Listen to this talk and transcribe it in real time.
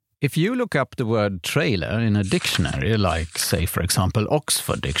If you look up the word trailer in a dictionary, like, say, for example,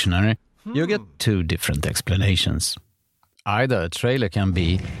 Oxford Dictionary, you get two different explanations. Either a trailer can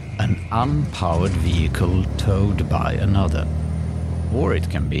be an unpowered vehicle towed by another, or it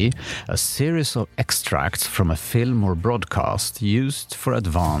can be a series of extracts from a film or broadcast used for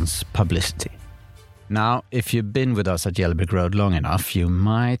advance publicity. Now, if you've been with us at Yellow Brick Road long enough, you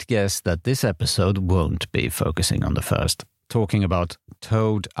might guess that this episode won't be focusing on the first. Talking about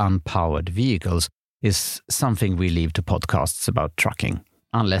towed unpowered vehicles is something we leave to podcasts about trucking.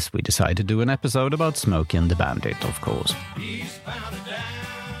 Unless we decide to do an episode about Smokey and the Bandit, of course.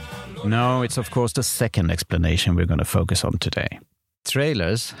 No, it's of course the second explanation we're going to focus on today.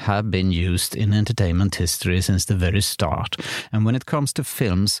 Trailers have been used in entertainment history since the very start, and when it comes to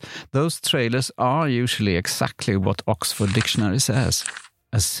films, those trailers are usually exactly what Oxford Dictionary says: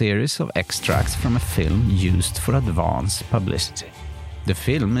 a series of extracts from a film used for advance publicity. The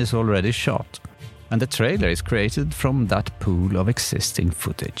film is already shot, and the trailer is created from that pool of existing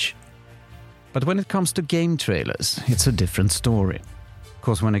footage. But when it comes to game trailers, it's a different story.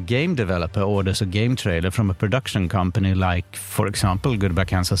 Because when a game developer orders a game trailer from a production company like, for example, Goodbye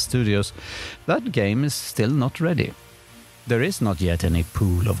Kansas Studios, that game is still not ready. There is not yet any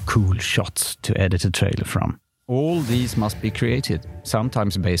pool of cool shots to edit a trailer from. All these must be created,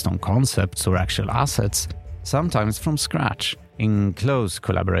 sometimes based on concepts or actual assets, sometimes from scratch, in close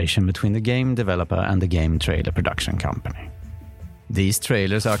collaboration between the game developer and the game trailer production company. These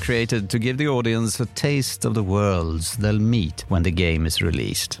trailers are created to give the audience a taste of the worlds they'll meet when the game is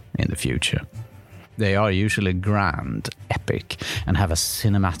released in the future. They are usually grand, epic, and have a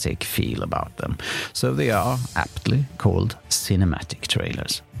cinematic feel about them, so they are aptly called cinematic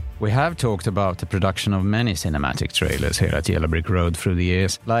trailers. We have talked about the production of many cinematic trailers here at Yellow Brick Road through the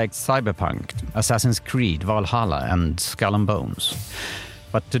years, like Cyberpunk, Assassin's Creed, Valhalla, and Skull and Bones.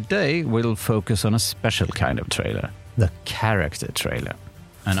 But today we'll focus on a special kind of trailer. The character trailer,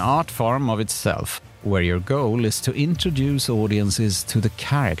 an art form of itself, where your goal is to introduce audiences to the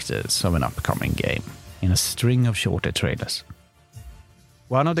characters of an upcoming game in a string of shorter trailers.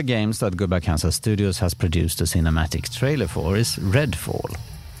 One of the games that Goodbye Kansas Studios has produced a cinematic trailer for is Redfall,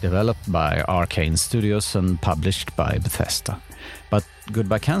 developed by Arkane Studios and published by Bethesda. But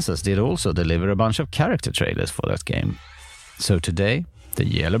Goodbye Kansas did also deliver a bunch of character trailers for that game. So today, the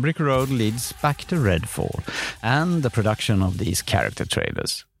Yellow Brick Road leads back to Redfall and the production of these character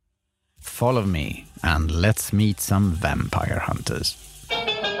trailers. Follow me and let's meet some vampire hunters.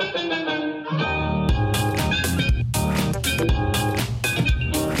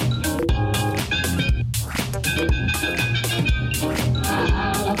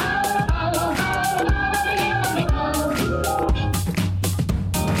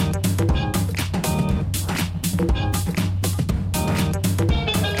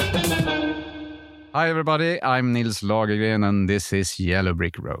 Hi everybody, I'm Nils Lagergren and this is Yellow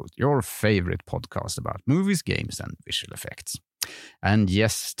Brick Road, your favorite podcast about movies, games and visual effects. And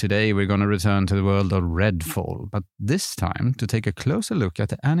yes, today we're going to return to the world of Redfall, but this time to take a closer look at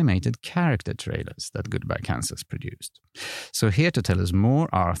the animated character trailers that Goodbye Kansas produced. So here to tell us more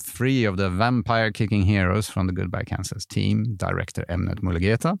are three of the vampire-kicking heroes from the Goodbye Kansas team, director Emnet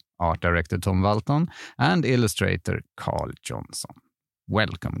Mulugeta, art director Tom Waldton, and illustrator Karl Johnson.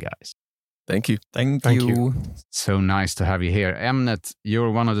 Welcome, guys. Thank you. Thank you. So nice to have you here. Emnet,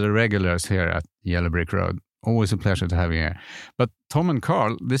 you're one of the regulars here at Yellow Brick Road. Always a pleasure to have you here. But Tom and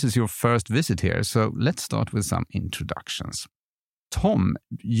Karl, this is your first visit here, so let's start with some introductions. Tom,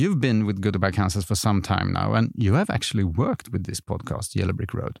 you've been with Goodbye Kansas for some time now, and you have actually worked with this podcast, Yellow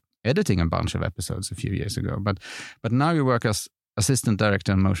Brick Road, editing a bunch of episodes a few years ago. But now you work as assistant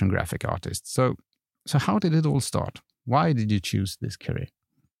director and motion graphic artist. So how did it all start? Why did you choose this career?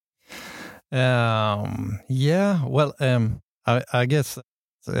 I guess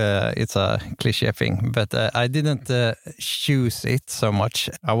it's a cliche thing, but I didn't choose it so much.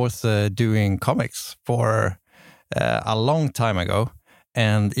 I was doing comics for a long time ago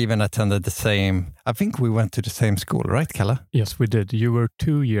and even attended I think we went to the same school, right, Karl? Yes, we did. You were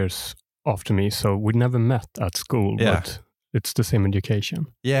 2 years after me, so we never met at school, but it's the same education.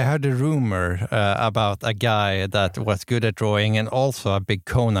 Yeah, I heard a rumor about a guy that was good at drawing and also a big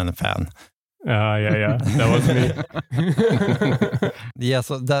Conan fan. Yeah, that was me. Yeah,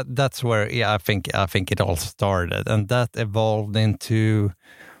 so that's where I think it all started, and that evolved into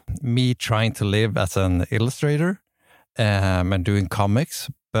me trying to live as an illustrator and doing comics,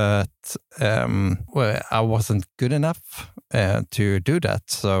 but I wasn't good enough to do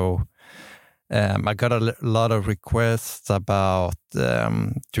that. So I got a lot of requests about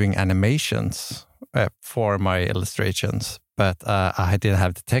doing animations for my illustrations. but I didn't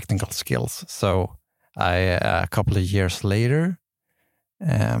have the technical skills. So a couple of years later,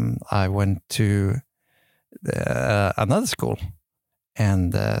 I went to another school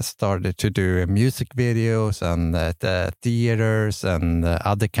and started to do music videos and the theaters and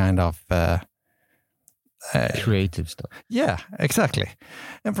other kind of creative stuff. Yeah, exactly.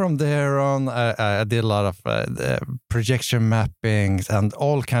 And from there on, I did a lot of the projection mappings and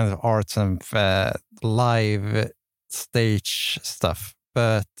all kinds of arts and live stage stuff.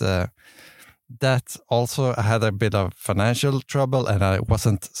 But that also I had a bit of financial trouble, and I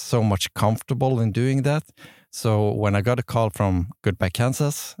wasn't so much comfortable in doing that. So when I got a call from Goodbye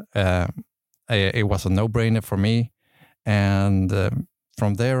Kansas, it was a no-brainer for me. And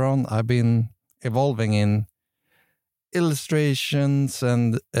from there on, I've been evolving in illustrations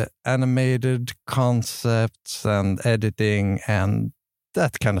and animated concepts and editing and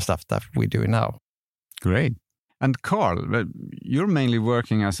that kind of stuff that we do now. Great. And Karl, you're mainly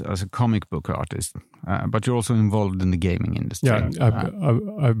working as a comic book artist, but you're also involved in the gaming industry. Yeah,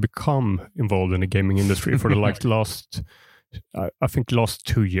 I've become involved in the gaming industry for the last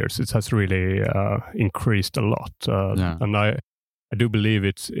 2 years. It has really increased a lot, and I do believe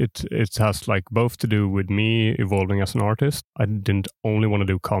it has like both to do with me evolving as an artist. I didn't only want to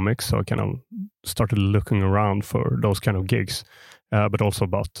do comics, so I kind of started looking around for those kind of gigs. But also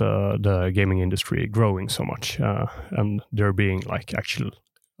about the gaming industry growing so much and there being like actually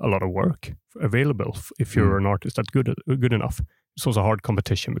a lot of work available if you're an artist that's good enough. It's also hard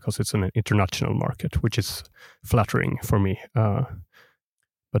competition because it's an international market, which is flattering for me.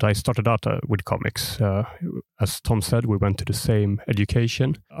 But I started out with comics. As Tom said, we went to the same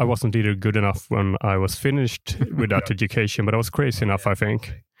education. I wasn't either good enough when I was finished with that education, but I was crazy enough, I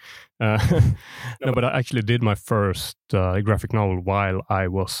think. No, but I actually did my first graphic novel while I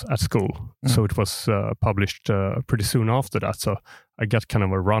was at school. So it was published pretty soon after that. So I got kind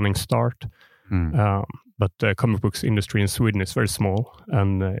of a running start. But the comic books industry in Sweden is very small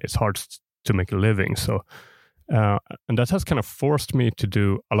and it's hard to make a living. So, and that has kind of forced me to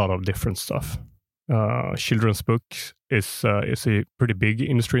do a lot of different stuff. Children's books is a pretty big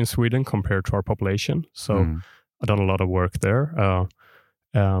industry in Sweden compared to our population. So I've done a lot of work there.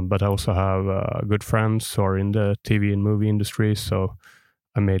 But I also have good friends who are in the TV and movie industry. So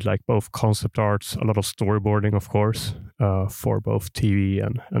I made like both concept arts, a lot of storyboarding, of course, for both TV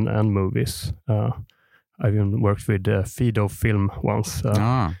and movies. I've even worked with Fido Film once.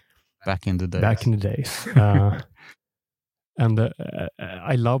 Back in the days. Back in the days. And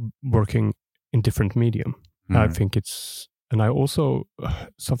I love working in different medium. I think and I also, I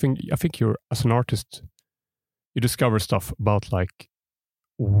think you're, as an artist, you discover stuff about like,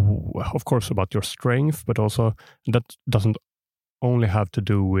 of course, about your strength, but also that doesn't only have to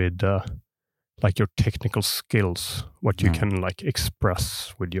do with like your technical skills, what you can like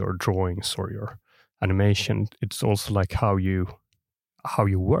express with your drawings or your animation. It's also like how you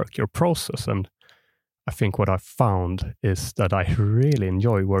work, your process. And I think what I found is that I really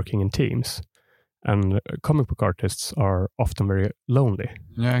enjoy working in teams. And comic book artists are often very lonely.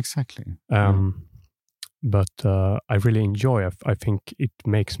 Yeah, exactly. But I really enjoy it. I think it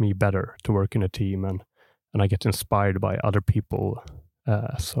makes me better to work in a team, and I get inspired by other people.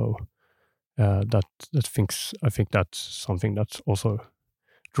 I think that's something that also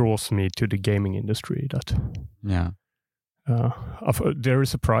draws me to the gaming industry. There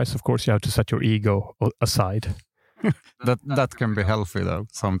is a price, of course. You have to set your ego aside. that can be healthy though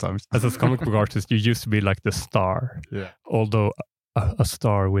sometimes. As a comic book artist, you used to be like the star. Yeah. Although a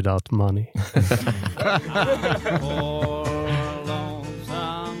star without money.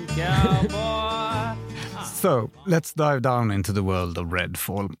 So let's dive down into the world of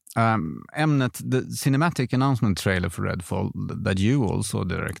Redfall. Emnet, the cinematic announcement trailer for Redfall that you also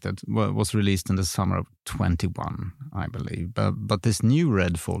directed was released in the summer of 21, I believe. But this new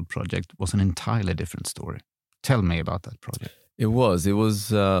Redfall project was an entirely different story. Tell me about that project. It was,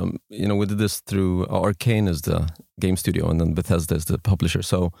 we did this through Arkane as the game studio and then Bethesda as the publisher.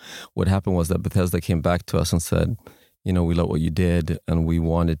 So what happened was that Bethesda came back to us and said, we love what you did and we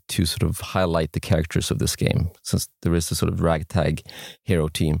wanted to sort of highlight the characters of this game since there is a sort of ragtag hero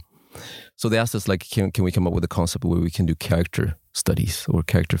team. So they asked us, like, can we come up with a concept where we can do character studies or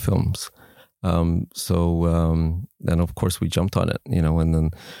character films? Then of course we jumped on it, and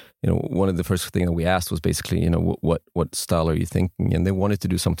then one of the first things that we asked was basically, what style are you thinking? And they wanted to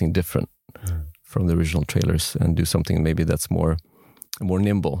do something different from the original trailers and do something maybe that's a more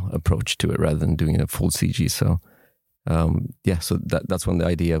nimble approach to it rather than doing a full CG. So, so that's when the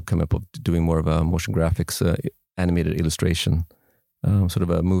idea came up of doing more of a motion graphics, animated illustration, sort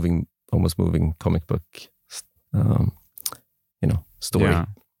of a almost moving comic book story. Yeah.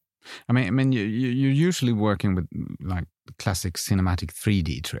 I mean, you're usually working with like classic cinematic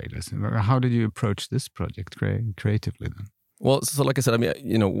 3D trailers. How did you approach this project creatively then? Well, so like I said, I mean,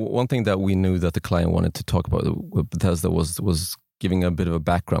 one thing that we knew that the client wanted to talk about with Bethesda was giving a bit of a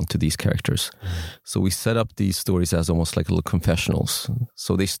background to these characters. So we set up these stories as almost like little confessionals.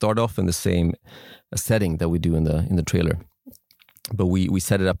 So they start off in the same setting that we do in the trailer. But we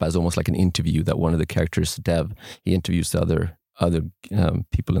set it up as almost like an interview that one of the characters, Dev, he interviews the other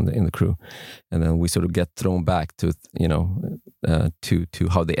people in the crew, and then we sort of get thrown back to to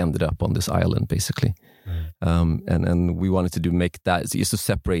how they ended up on this island, basically. And we wanted to make that just to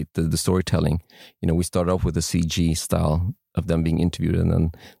separate the storytelling. We started off with the CG style of them being interviewed, and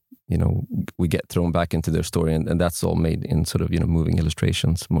then we get thrown back into their story, and that's all made in sort of moving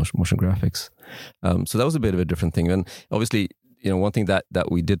illustrations, motion graphics. So that was a bit of a different thing. And obviously, one thing that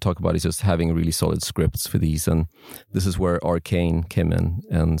we did talk about is just having really solid scripts for these. And this is where Arkane came in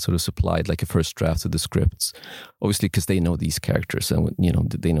and sort of supplied like a first draft of the scripts, obviously because they know these characters and,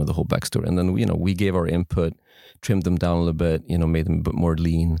 they know the whole backstory. And then, we gave our input, trimmed them down a little bit, made them a bit more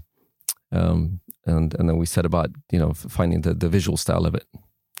lean. And then we set about, finding the visual style of it.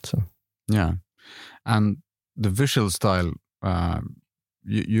 So, yeah. And the visual style,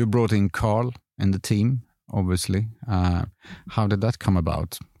 you brought in Karl in the team, obviously. How did that come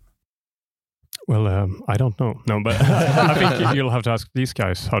about? Well, I don't know. No, but I think you'll have to ask these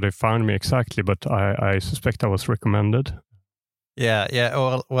guys how they found me exactly, but I suspect I was recommended. Yeah.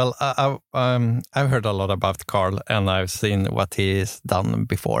 Well, I've heard a lot about Karl, and I've seen what he's done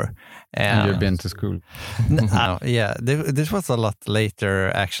before. And you've been to school. Yeah, this was a lot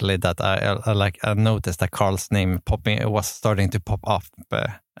later actually that I noticed that Karl's name was starting to pop up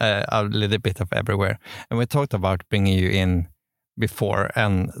a little bit of everywhere, and we talked about bringing you in before,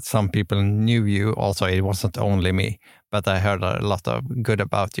 and some people knew you also. It wasn't only me, but I heard a lot of good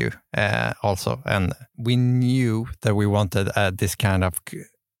about you also. And we knew that we wanted this kind of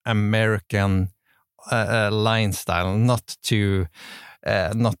American line style, not to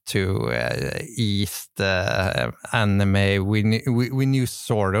East anime. We knew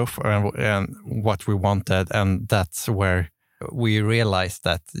sort of what we wanted, and that's where we realized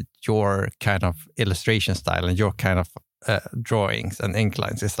that your kind of illustration style and your kind of drawings and ink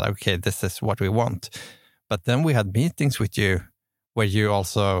lines is like, okay, this is what we want. But then we had meetings with you where you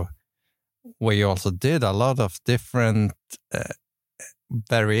also did a lot of different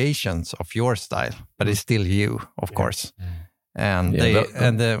variations of your style, but it's still you, of course. And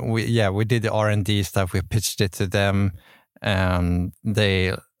we did the R&D stuff. We pitched it to them, and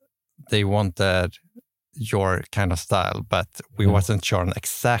they wanted your kind of style, but we wasn't sure on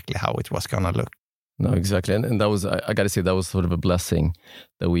exactly how it was gonna look. No, exactly, and that was, I got to say, that was sort of a blessing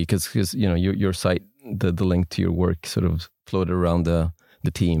that because your site, the link to your work sort of floated around the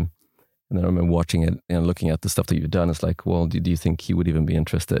team, and then I remember watching it and looking at the stuff that you've done. It's like, well, do you think he would even be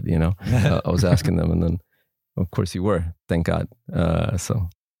interested? I was asking them, and then of course you were. Thank God. So.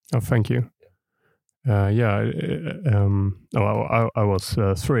 Oh, thank you. I was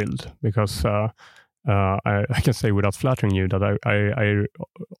thrilled because. I can say without flattering you that I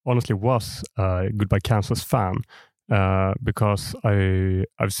honestly was a Goodbye Kansas fan because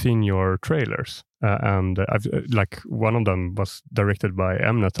I've seen your trailers and I've one of them was directed by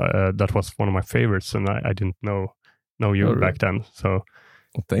Emnet. That was one of my favorites, and I didn't know you back then. So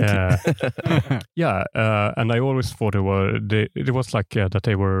thank you. Yeah, and I always thought it was like that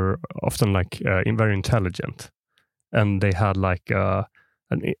they were often very intelligent, and they had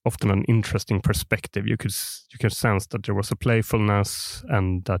often an interesting perspective. You could sense that there was a playfulness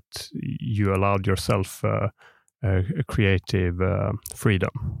and that you allowed yourself a creative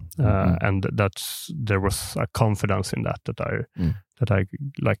freedom, and that there was a confidence in that I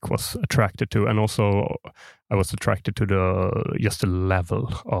was attracted to, and also I was attracted to the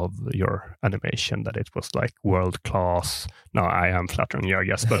level of your animation, that it was world class. No, I am flattering you, I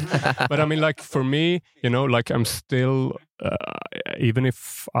guess, but I mean, for me, I'm still even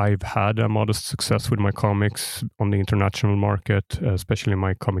if I've had a modest success with my comics on the international market, especially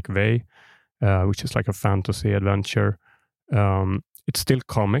my comic Vey, which is like a fantasy adventure, it's still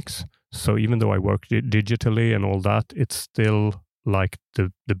comics. So even though I work digitally and all that, it's still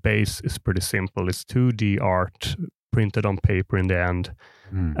the base is pretty simple. It's 2D art printed on paper in the end,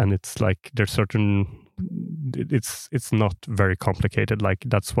 and it's there's certain. It's not very complicated.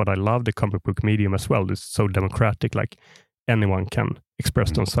 That's what I love the comic book medium as well. It's so democratic. Anyone can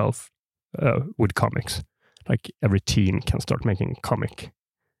express themselves with comics. Every teen can start making a comic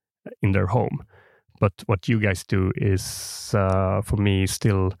in their home. But what you guys do is, for me,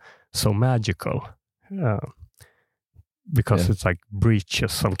 still so magical. because it's like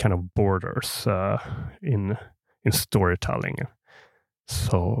breaches some kind of borders in storytelling.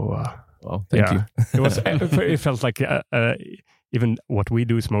 So thank you. It felt like even what we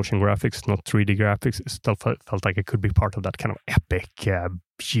do is motion graphics, not 3D graphics. It still felt like it could be part of that kind of epic,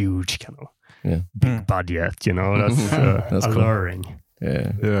 huge kind of big budget. That's alluring.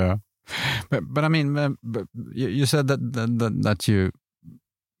 Cool. Yeah. But I mean, you said that you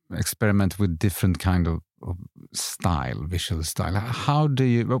experiment with different kind of visual style. How do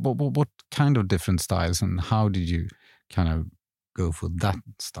you? What kind of different styles, and how did you kind of go for that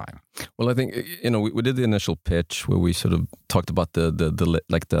style? Well, I think we did the initial pitch where we sort of talked about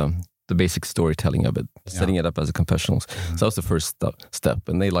the basic storytelling of it, setting it up as a confessionals. So that was the first step,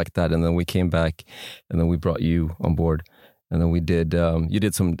 and they liked that. And then we came back, and then we brought you on board, and then we did. You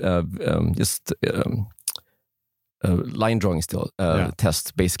did some line drawing still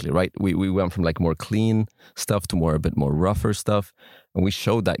tests, basically, right? We went from like more clean stuff to a bit more rougher stuff, and we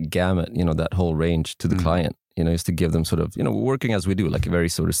showed that gamut, that whole range to the client. Just to give them sort of, working as we do, like a very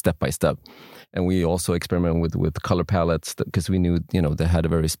sort of step by step. And we also experimented with color palettes because we knew, they had a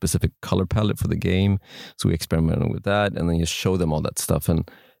very specific color palette for the game. So we experimented with that, and then you show them all that stuff, and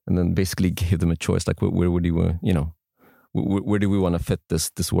then basically give them a choice, like where would you, where do we want to fit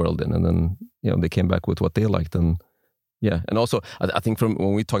this world in? And then, they came back with what they liked. And and also I think from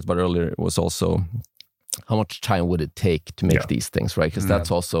when we talked about earlier, it was also how much time would it take to make these things, right? Because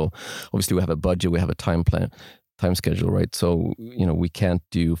that's also, obviously we have a budget, we have a time schedule, right? So, we can't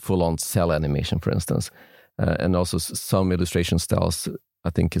do full-on cell animation, for instance. And also some illustration styles, I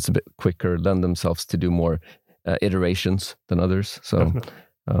think it's a bit quicker, lend themselves to do more iterations than others. So,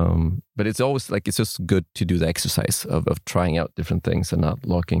 but it's always like, it's just good to do the exercise of trying out different things and not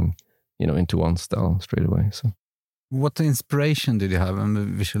locking, into one style straight away. So, what inspiration did you have and the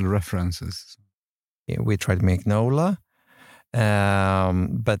visual references? We tried to make NOLA,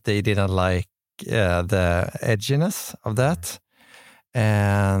 but they didn't like the edginess of that.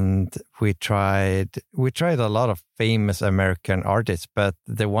 And we tried a lot of famous American artists, but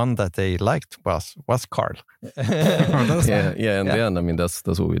the one that they liked was Karl. In the end, I mean, that's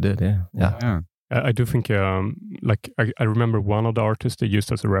what we did. Yeah. I do think, I remember one of the artists they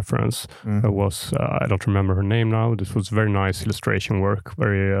used as a reference was, I don't remember her name now. This was very nice illustration work,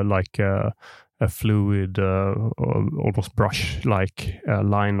 very a fluid, almost brush-like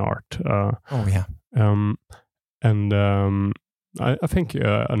line art. I think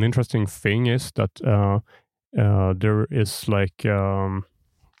an interesting thing is that there is like, I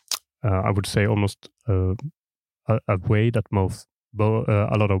would say almost a way that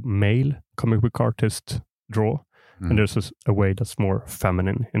a lot of male comic book artists draw. And there's a way that's more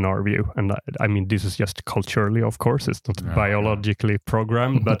feminine in our view. And I mean, this is just culturally, of course, it's not biologically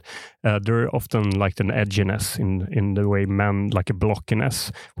programmed, but there are often like an edginess in the way men, like a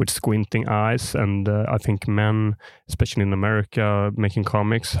blockiness with squinting eyes. And I think men, especially in America, making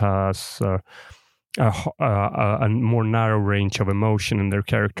comics has a more narrow range of emotion in their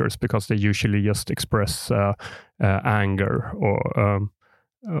characters because they usually just express anger or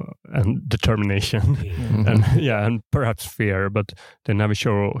and determination and perhaps fear, but they never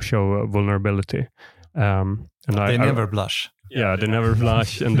show vulnerability. And they never blush. Yeah, they never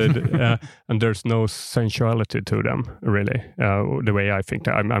blush, and and there's no sensuality to them, really. The way I think,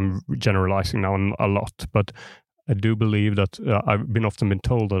 I'm generalizing now a lot, but I do believe that I've often been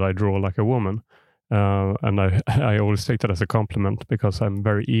told that I draw like a woman. And I always take that as a compliment because I'm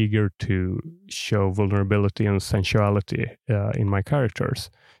very eager to show vulnerability and sensuality in my characters,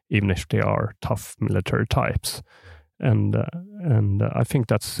 even if they are tough military types. And I think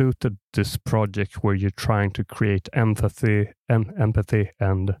that suited this project where you're trying to create empathy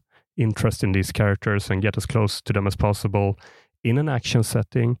and interest in these characters and get as close to them as possible in an action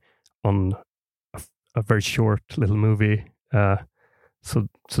setting on a very short little movie. So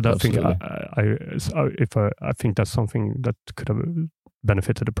that thing, I think that's something that could have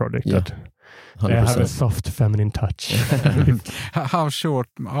benefited the project. Yeah, that they have a soft feminine touch. How short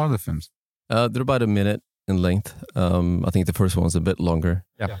are the films? They're about a minute in length. I think the first one's a bit longer.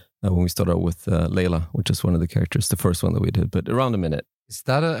 Yeah. When we started out with Layla, which is one of the characters, the first one that we did, but around a minute. Is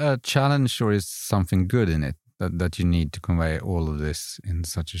that a challenge, or is something good in it that you need to convey all of this in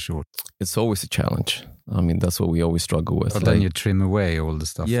such a short? It's always a challenge. I mean, that's what we always struggle with. But then you trim away all the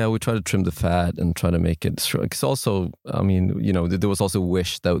stuff. Yeah, we try to trim the fat and try to make it strong. Because also, I mean, there was also a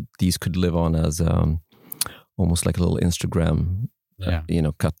wish that these could live on as almost like a little Instagram,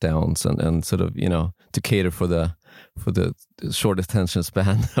 cut downs and sort of, to cater for the the short attention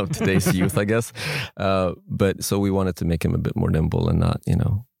span of today's youth, I guess. But so we wanted to make him a bit more nimble and not,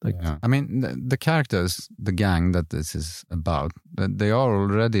 I mean, the characters, the gang that this is about, they are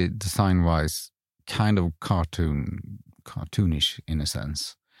already design-wise kind of cartoonish in a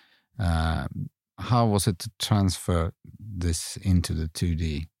sense. How was it to transfer this into the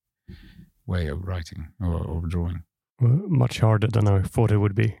 2D way of writing or drawing? Much harder than I thought it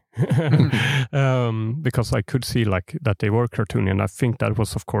would be. Because I could see like that they were cartoony, and I think that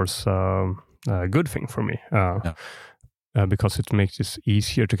was, of course, a good thing for me. Because it makes it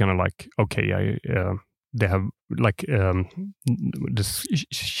easier to kind of like, okay, they have like the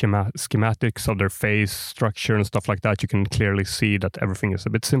schematics of their face structure and stuff like that. You can clearly see that everything is a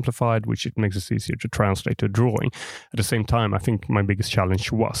bit simplified, which it makes it easier to translate to drawing. At the same time, I think my biggest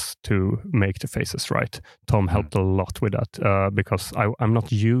challenge was to make the faces right. Tom helped a lot with that because I'm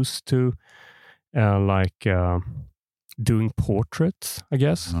not used to doing portraits, I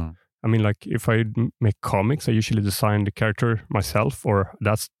guess. I mean, like if I make comics, I usually design the character myself, or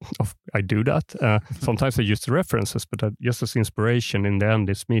I do that. Sometimes I use the references, but just as inspiration, in the end,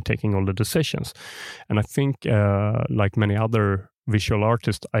 it's me taking all the decisions. And I think, like many other visual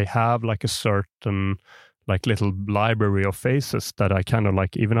artists, I have like a certain like little library of faces that I kind of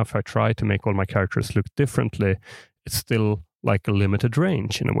like, even if I try to make all my characters look differently, it's still like a limited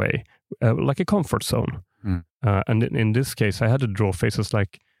range in a way, like a comfort zone. And in this case, I had to draw faces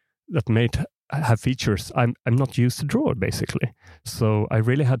like that might have features I'm not used to draw, basically. So I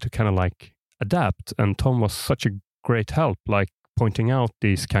really had to kind of like adapt, and Tom was such a great help, like pointing out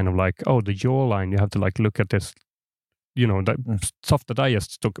these kind of like, oh, the jawline, you have to like look at this, that stuff that I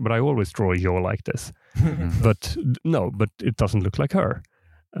just took, but I always draw a jaw like this. But it doesn't look like her.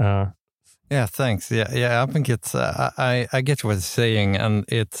 Yeah, thanks. Yeah, I think it's, I get what you're saying, and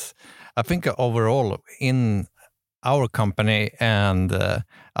it's, I think overall in our company and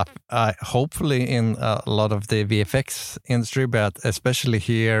hopefully in a lot of the VFX industry, but especially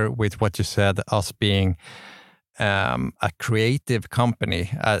here with what you said, us being a creative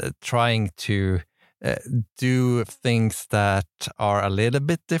company, trying to do things that are a little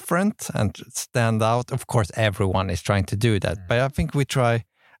bit different and stand out. Of course, everyone is trying to do that, but I think I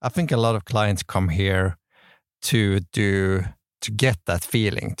think a lot of clients come here to get that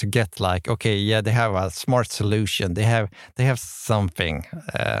feeling, to get like, okay, yeah, they have a smart solution. They have something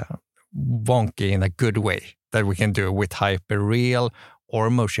wonky in a good way that we can do with hyper real or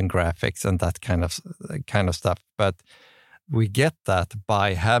motion graphics and that kind of stuff. But we get that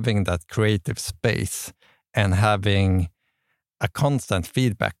by having that creative space and having a constant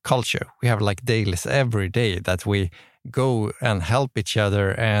feedback culture. We have like dailies every day that we go and help each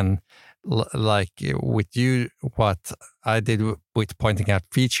other, and like with you, what I did with pointing out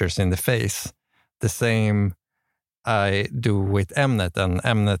features in the face, the same I do with Emnet, and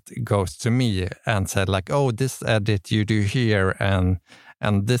Emnet goes to me and said like, oh, this edit you do here and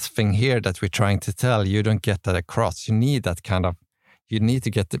this thing here that we're trying to tell, you don't get that across. You need that kind of, you need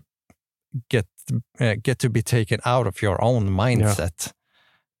to get to be taken out of your own mindset. Yeah.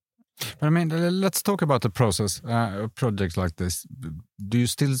 But I mean, let's talk about the process. A project like this, do you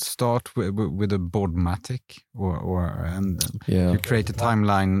still start with a boardmatic, or you create a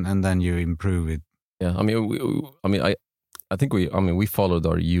timeline and then you improve it? Yeah, I think we followed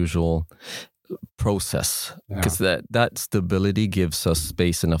our usual process, because that stability gives us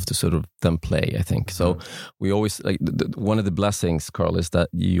space enough to sort of then play, I think. So we always like one of the blessings, Karl, is that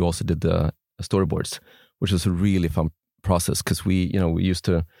you also did the storyboards, which was a really fun process, because we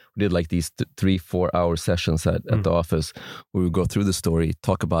did like these 3-4 hour sessions at the office where we go through the story,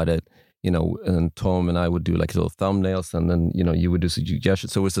 talk about it, and Tom and I would do like little thumbnails, and then you would do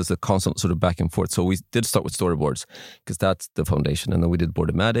suggestions. So it was just a constant sort of back and forth. So we did start with storyboards because that's the foundation, and then we did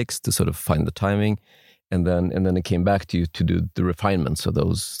boardmatics to sort of find the timing, and then it came back to you to do the refinements of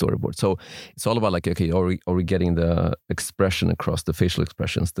those storyboards. So it's all about like, okay, are we getting the expression across, the facial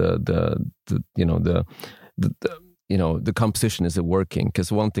expressions, the composition, is it working?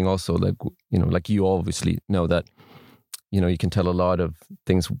 Because one thing also, like you obviously know that, you can tell a lot of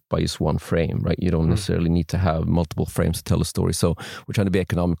things by just one frame, right? You don't necessarily need to have multiple frames to tell a story. So we're trying to be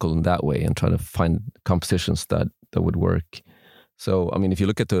economical in that way and trying to find compositions that would work. So, I mean, if you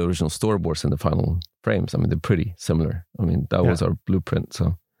look at the original storyboards and the final frames, I mean, they're pretty similar. I mean, that was our blueprint.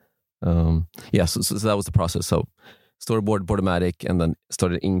 So, so that was the process. So storyboard, boardmatic, and then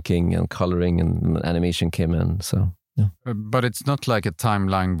started inking and coloring, and animation came in. So Yeah. But it's not like a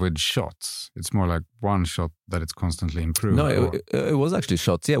timeline with shots. It's more like one shot that it's constantly improved. No, it was actually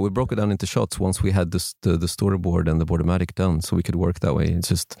shots. Yeah, we broke it down into shots once we had the storyboard and the bordomatic done, so we could work that way. It's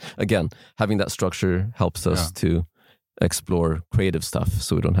just, again, having that structure helps us to explore creative stuff,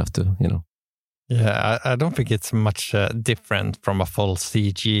 so we don't have to, Yeah, I don't think it's much different from a full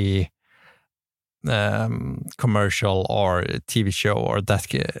CG commercial or TV show or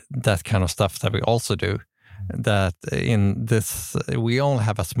that kind of stuff that we also do. That in this, we only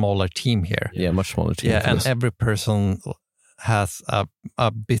have a smaller team here. Yeah, much smaller team. Yeah, and every person has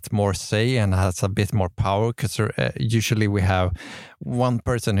a bit more say and has a bit more power, because usually we have one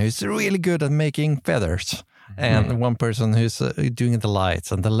person who's really good at making feathers and one person who's doing the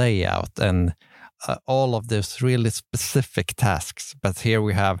lights and the layout and all of those really specific tasks. But here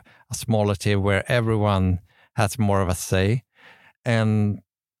we have a smaller team where everyone has more of a say. And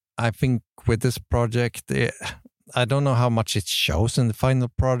I think with this project, I don't know how much it shows in the final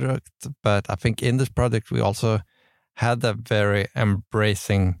product, but I think in this project we also had a very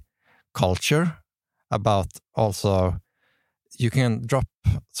embracing culture about also you can drop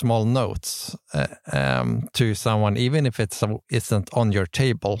small notes to someone, even if it isn't on your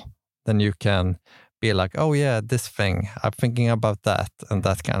table, then you can be like, oh yeah, this thing, I'm thinking about that and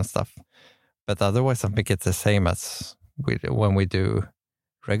that kind of stuff. But otherwise, I think it's the same as when we do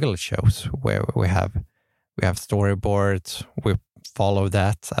regular shows where we have storyboards. We follow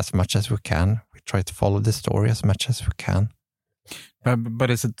that as much as we can. We try to follow the story as much as we can. But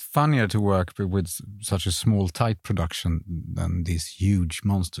is it funnier to work with such a small, tight production than these huge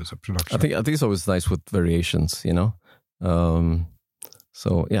monsters of production? I think it's always nice with variations,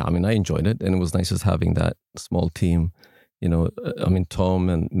 So yeah, I mean, I enjoyed it, and it was nice just having that small team. I mean, Tom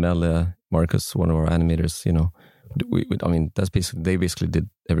and Melle, Marcus, one of our animators, they basically did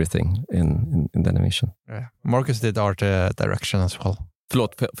everything in the animation. Yeah. Marcus did art direction as well.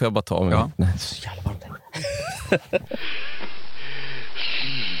 Förlåt, får jag bara ta om Ja. Nej, så jävla varmt.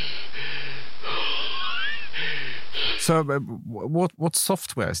 So, what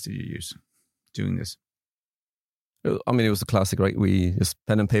softwares did you use doing this? I mean, it was a classic, right? We just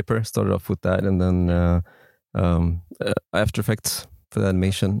pen and paper, started off with that, and then After Effects for the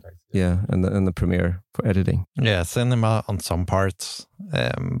animation, and the Premiere for editing. Yeah, cinema on some parts,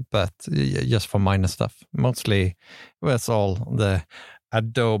 but just for minor stuff. Mostly, it was all the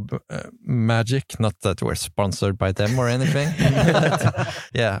Adobe magic. Not that we're sponsored by them or anything.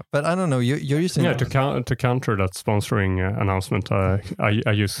 Yeah, but I don't know. You're using to counter that sponsoring announcement.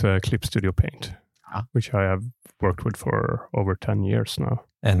 I use Clip Studio Paint, which I have worked with for over 10 years now.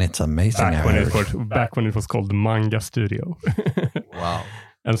 And it's amazing. Back when it was called the Manga Studio. Wow.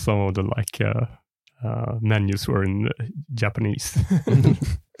 And some of the menus were in Japanese.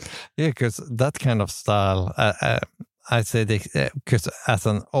 Yeah, because that kind of style, I say, because as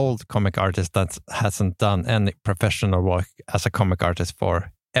an old comic artist that hasn't done any professional work as a comic artist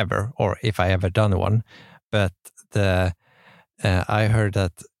forever, or if I ever done one, but I heard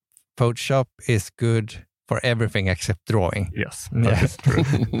that Photoshop is good for everything except drawing. Yes, that is true.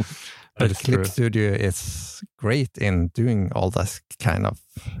 But Clip Studio is great in doing all this kind of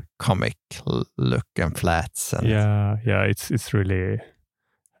comic look and flats. And it's really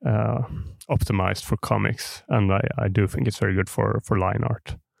optimized for comics, and I do think it's very good for line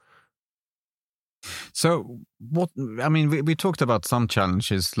art. So, we talked about some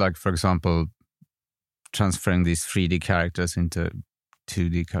challenges, like, for example, transferring these 3D characters into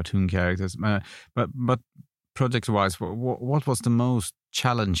 2D cartoon characters. But project-wise, what was the most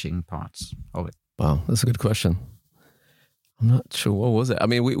challenging parts of it? Wow, that's a good question. I'm not sure. What was it? I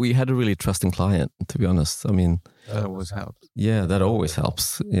mean, we had a really trusting client, to be honest. I mean, that always helps. Yeah, that always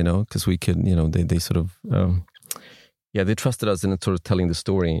helps, because we could, they sort of, they trusted us in sort of telling the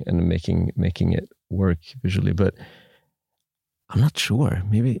story and making it work visually. But I'm not sure.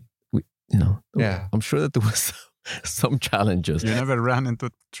 Maybe I'm sure that there was some challenges. You never ran into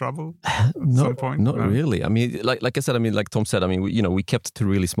trouble at some point? Not really. I mean, like I said, like Tom said, I mean, we kept it to a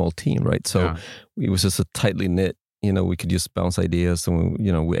really small team, right? So it was just a tightly knit, we could just bounce ideas and,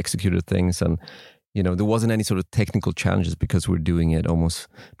 we executed things, and, there wasn't any sort of technical challenges because we're doing it almost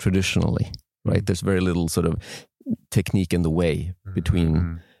traditionally, right? There's very little sort of technique in the way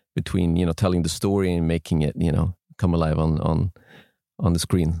between telling the story and making it, come alive on the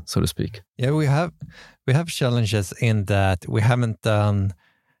screen, so to speak. Yeah, we have challenges in that we haven't done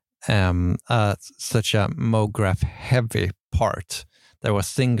such a MoGraph heavy part that was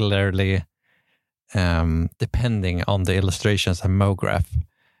singularly depending on the illustrations and MoGraph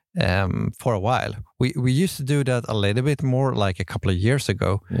for a while. We used to do that a little bit more like a couple of years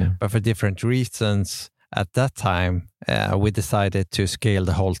ago, but for different reasons, at that time, we decided to scale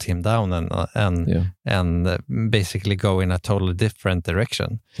the whole team down and basically go in a totally different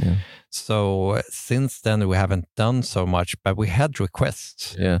direction. Yeah. So since then, we haven't done so much, but we had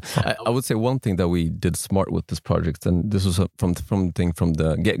requests. Yeah, I would say one thing that we did smart with this project, and this was from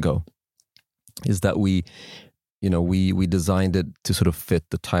the get-go, is that we designed it to sort of fit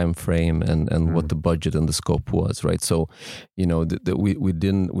the time frame and what the budget and the scope was, right? So, we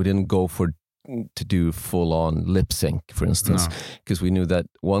didn't go to do full on lip sync, for instance, because we knew that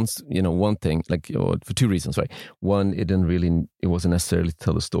once, one thing, for two reasons, right? One, it wasn't necessarily to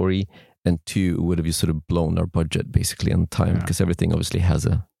tell the story, and two, it would have just sort of blown our budget basically on time, because everything obviously has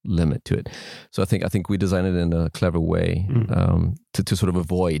a limit to it. So I think we designed it in a clever way to sort of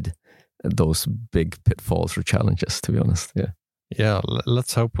avoid those big pitfalls or challenges, to be honest. Yeah,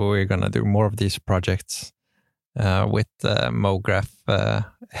 let's hope we're gonna do more of these projects with MoGraph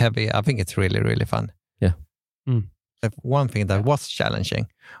heavy. I think it's really, really fun. Yeah. One thing that was challenging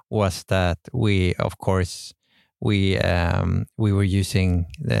was that we were using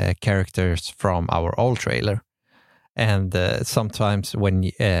the characters from our old trailer, and sometimes when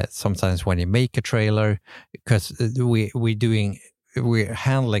you make a trailer, because we're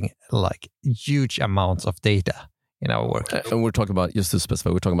handling like huge amounts of data in our work. And we're talking about, just to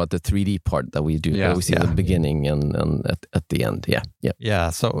specify, we're talking about the 3D part that we do, that we see at the beginning and at the end. Yeah.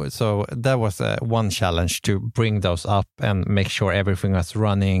 So that was one challenge, to bring those up and make sure everything was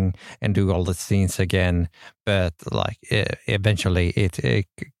running and do all the scenes again. But eventually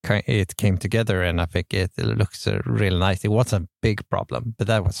it came together, and I think it looks really nice. It wasn't a big problem, but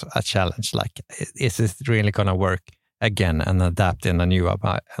that was a challenge. Like, is this really going to work again and adapt in a new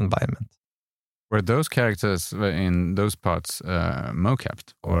environment? Were those characters in those parts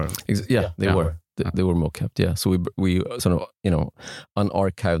mocapped, or? They were. They were mocapped. Yeah. So we sort of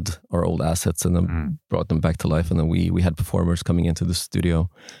unarchived our old assets and then brought them back to life, and then we had performers coming into the studio,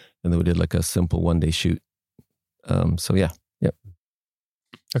 and then we did like a simple 1-day shoot. So yeah.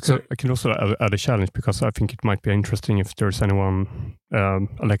 I can also add a challenge, because I think it might be interesting if there's anyone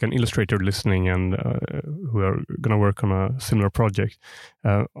like an illustrator listening and who are going to work on a similar project.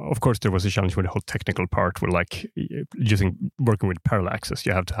 Of course, there was a challenge with the whole technical part, where working with parallaxes,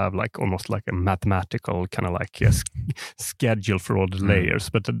 you have to have almost like a mathematical kind of schedule for all the layers.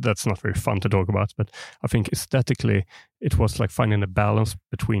 But that's not very fun to talk about. But I think aesthetically, it was like finding a balance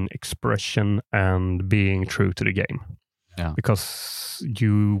between expression and being true to the game. Yeah. Because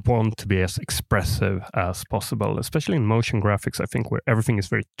you want to be as expressive as possible, especially in motion graphics, I think, where everything is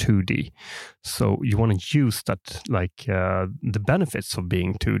very 2D. So you want to use that, the benefits of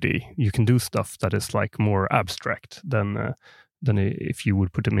being 2D. You can do stuff that is more abstract than if you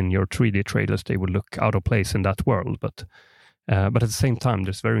would put them in your 3D trailers. They would look out of place in that world. But at the same time,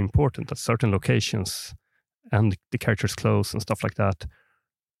 it's very important that certain locations and the characters' clothes and stuff like that,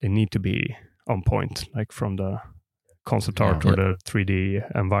 they need to be on point, like from the concept art or the 3D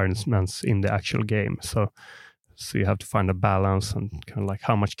environments in the actual game. So you have to find a balance, and kind of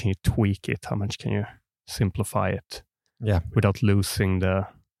how much can you tweak it, how much can you simplify it, without losing the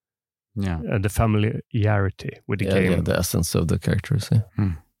familiarity with the game, the essence of the characters.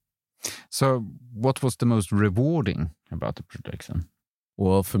 So what was the most rewarding about the production?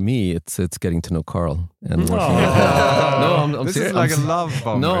 Well, for me, it's getting to know Karl and working. No, I'm this serious. is like a love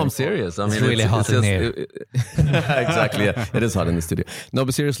bomb. No, I'm serious. I mean, it's really hot in here. Exactly. Yeah. It is hot in the studio. No,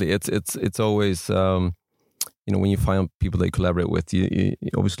 but seriously, it's always when you find people that you collaborate with, you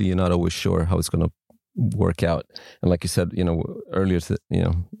obviously you're not always sure how it's going to work out. And like you said, earlier, is that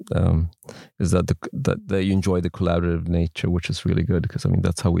you enjoy the collaborative nature, which is really good, because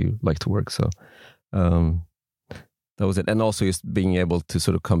that's how we like to work. So. That was it. And also just being able to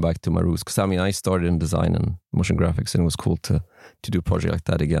sort of come back to my roots. Because I started in design and motion graphics, and it was cool to do a project like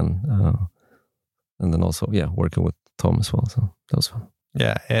that again. And then also, working with Tom as well. So that was fun.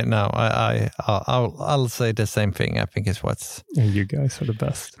 Yeah, no, I'll say the same thing. I think it's what's... And you guys are the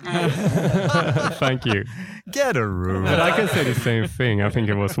best. Thank you. Get a room. But I can say the same thing. I think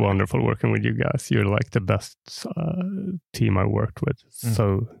it was wonderful working with you guys. You're like the best team I worked with.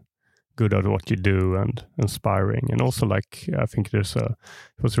 So good at what you do and inspiring. And also, I think it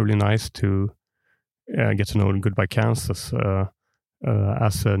was really nice to get to know Goodbye Kansas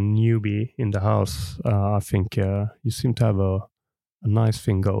as a newbie in the house. I think you seem to have a nice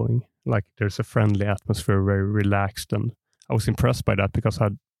thing going. There's a friendly atmosphere, very relaxed, and I was impressed by that, because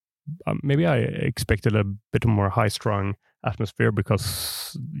maybe I expected a bit more high-strung atmosphere,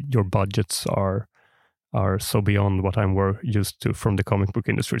 because your budgets are so beyond what I'm used to from the comic book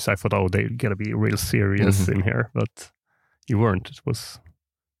industry. So I thought, they're gonna be real serious in here, but you weren't. It was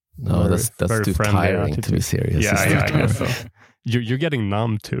No, that's too tiring to be serious. Yeah. So you're getting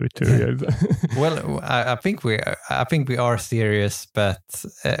numb to it too. Well, I think we are serious, but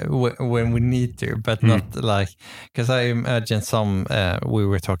when we need to, but not like, because I imagine some. We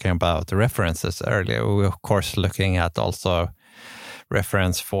were talking about the references earlier. We were of course looking at also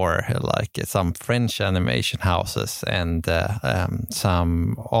reference for like some French animation houses and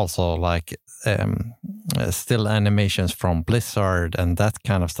some also like still animations from Blizzard and that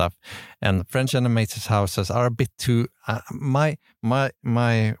kind of stuff. And French animators houses are a bit too my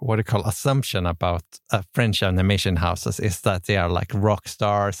what do you call assumption about French animation houses is that they are like rock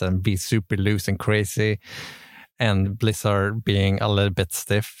stars and be super loose and crazy, and Blizzard being a little bit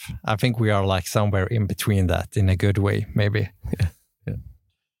stiff. I think we are like somewhere in between that in a good way, maybe. Yeah.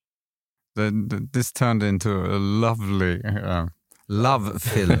 This turned into a lovely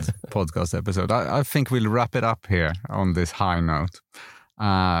love-filled podcast episode. I think we'll wrap it up here on this high note.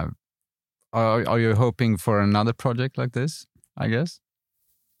 Are you hoping for another project like this, I guess?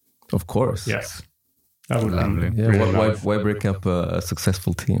 Of course. Yes. That would lovely. Yeah, why break up a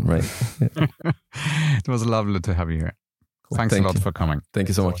successful team, right? It was lovely to have you here. Cool. Thanks a lot for coming. Thank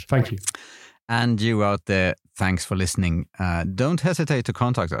you so much. Thank you. And you out there, thanks for listening. Don't hesitate to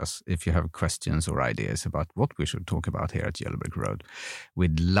contact us if you have questions or ideas about what we should talk about here at Yellow Brick Road.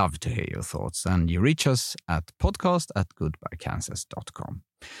 We'd love to hear your thoughts, and you reach us at podcast@goodbyekansas.com.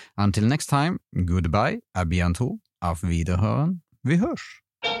 Until next time, goodbye, à bientôt, auf Wiederhören, wir hörs.